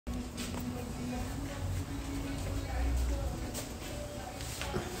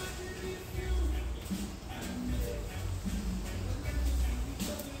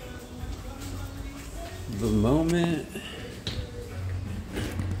The moment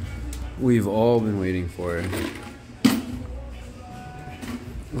we've all been waiting for.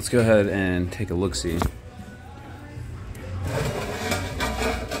 Let's go ahead and take a look-see.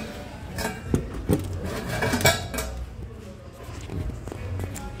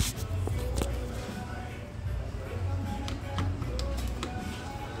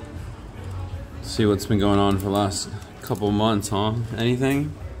 See what's been going on for the last couple months, huh?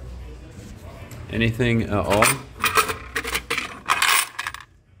 Anything? Anything at all?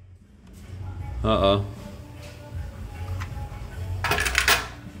 Uh-oh.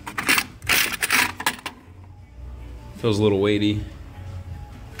 Feels a little weighty.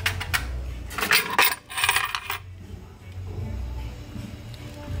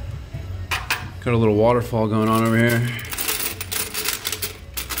 Got a little waterfall going on over here.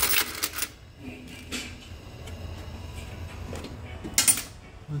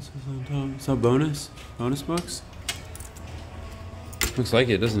 What's this on top? Is that bonus? Bonus books? Looks like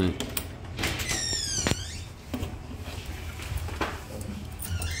it, doesn't it?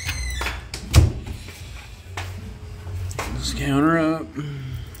 Let's counter up.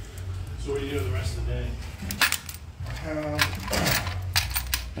 So what do you do the rest of the day?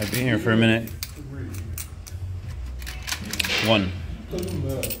 I've been here for a minute. One. Doesn't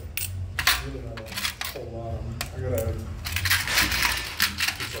really not a whole lot. I gotta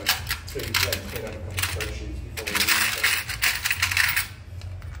just like clean out a couple spreadsheets before we leave.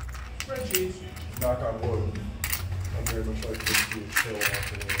 Spreadsheets. Knock on wood. I'm very much like to be chill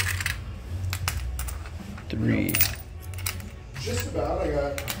afterwards. 3. Just about. I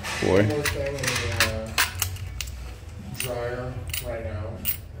got 4. one more thing in the dryer right now.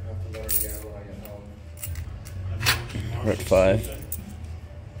 I have to let her again when I get home. We're at 5.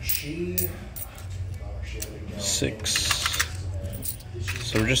 She had to go. 6.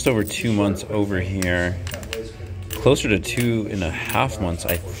 So we're just over 2 months over here. Closer to 2.5 months,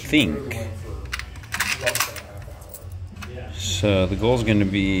 I think. So the goal is going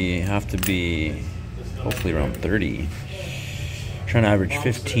to have to be hopefully around 30. Trying to average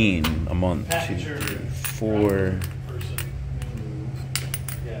 15 a month. 2, 3, 4.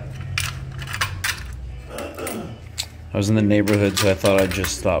 I was in the neighborhood, so I thought I'd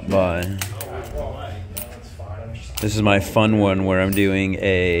just stop by. This is my fun one where I'm doing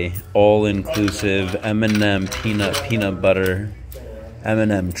a all-inclusive M&M peanut butter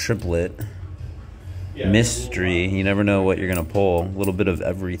M&M triplet mystery. You never know what you're gonna pull. A little bit of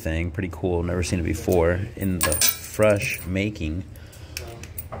everything. Pretty cool. Never seen it before in the fresh making.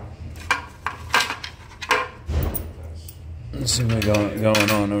 Let's see what we got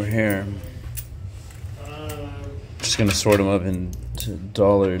going on over here. Just gonna sort them up into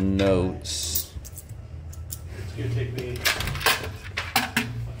dollar notes. It's gonna take me a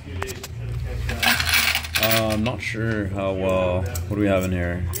few days to kind of catch up. I'm not sure how well. What do we have in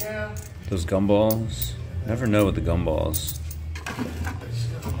here? Those gumballs. Never know with the gumballs.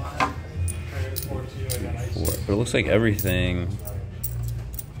 4. But it looks like everything.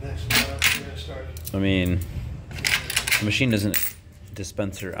 I mean, the machine doesn't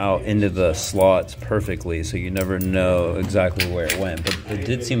dispenser out into the slots perfectly, so you never know exactly where it went, but it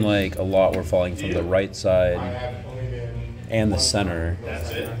did seem like a lot were falling from the right side and the center.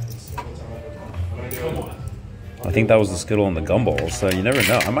 I think that was the skittle on the gumballs, so you never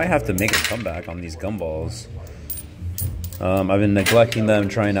know. I might have to make a comeback on these gumballs. I've been neglecting them,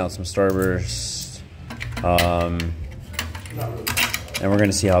 trying out some Starburst, and we're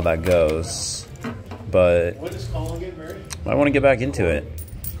gonna see how that goes. But When is Colin get married? I want to get back into it.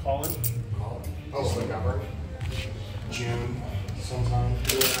 Colin? Oh, so November. June sometime.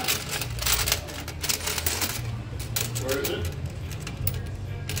 Where is it?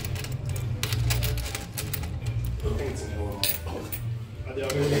 I think it's in Illinois. Are they all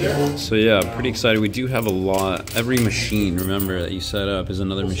going to be there? So yeah, I'm pretty excited. We do have a lot. Every machine, remember, that you set up is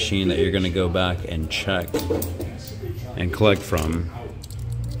another machine that you're going to go back and check and collect from.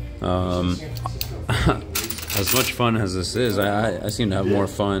 As much fun as this is, I seem to have more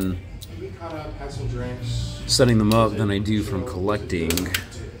fun setting them up than I do from collecting.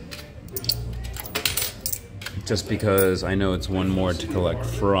 Just because I know it's one more to collect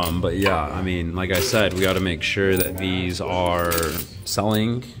from. But yeah, I mean, like I said, we got to make sure that these are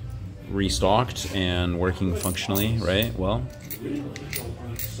selling, restocked, and working functionally, right? Well,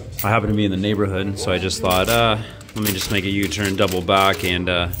 I happen to be in the neighborhood, so I just thought, let me just make a U-turn, double back, and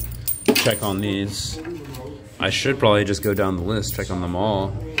check on these. I should probably just go down the list, check on them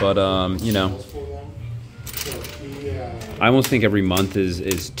all, but you know, I almost think every month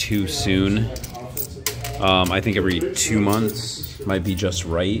is too soon I think every 2 months might be just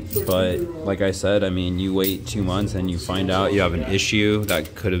right, but like I said, I mean, you wait 2 months and you find out you have an issue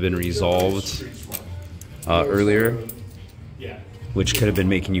that could have been resolved earlier, which could have been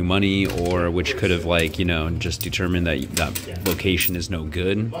making you money, or which could have, like, you know, just determined that that location is no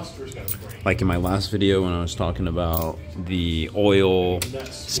good. Like in my last video when I was talking about the oil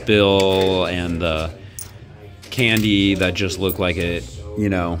spill and the candy that just looked like it, you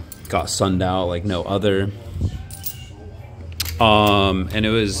know, got sunned out like no other. And it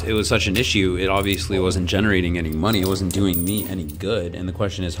was such an issue. It obviously wasn't generating any money. It wasn't doing me any good. And the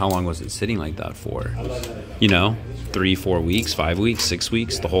question is, how long was it sitting like that for? You know, 3, 4 weeks, 5 weeks, 6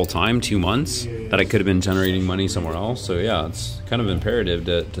 weeks, the whole time, 2 months, that I could have been generating money somewhere else. So yeah, it's kind of imperative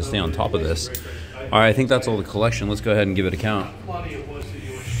to stay on top of this. All right, I think that's all the collection. Let's go ahead and give it a count.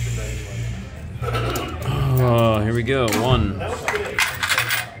 Here we go. 1,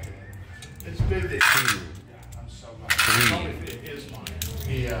 2, 3,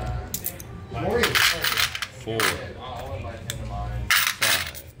 4, 5,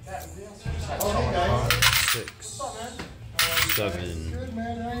 6, 7,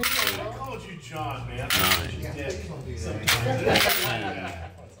 9, 10,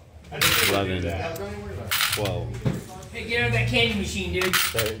 11, 12. Hey, get out of that candy machine, dude.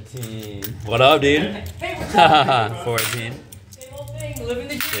 13. What up, dude? Hey, what's up? 14. Same old thing, living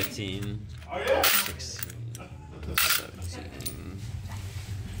the dream. 15. 16. 17.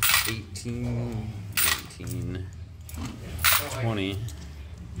 18. 19. 20.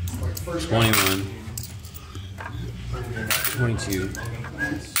 21. 22.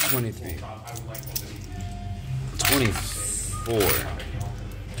 23. 24.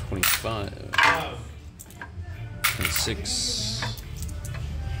 25. 26,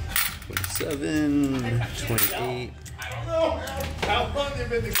 27, 28,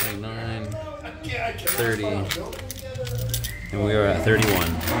 29, 30, and we are at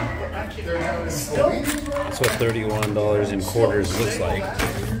 31. That's what $31 in quarters looks like.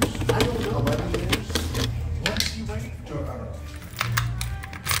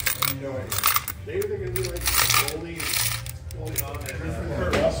 Maybe they're gonna be like holding on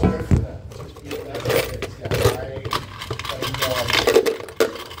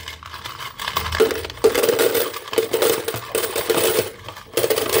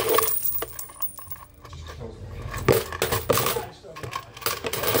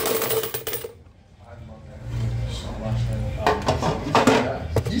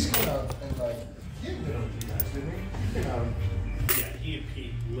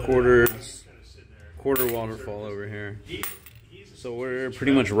quarter waterfall over here. So we're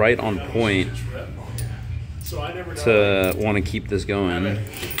pretty much right on point to want to keep this going. Right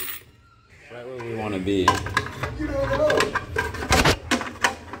where we want to be. You don't know.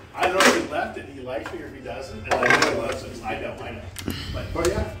 I don't know if he left it, he likes me, or if he doesn't. And I know he loves it. I know. But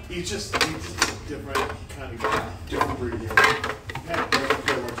yeah, he's just different, kind of different breed.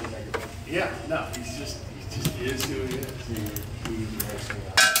 Yeah, no, he's just is who he is.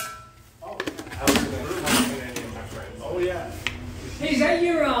 Oh yeah. Hey, is that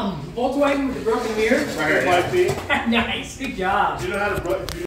your Volkswagen with the broken mirrors? It might be. Nice, good job. Do you know how to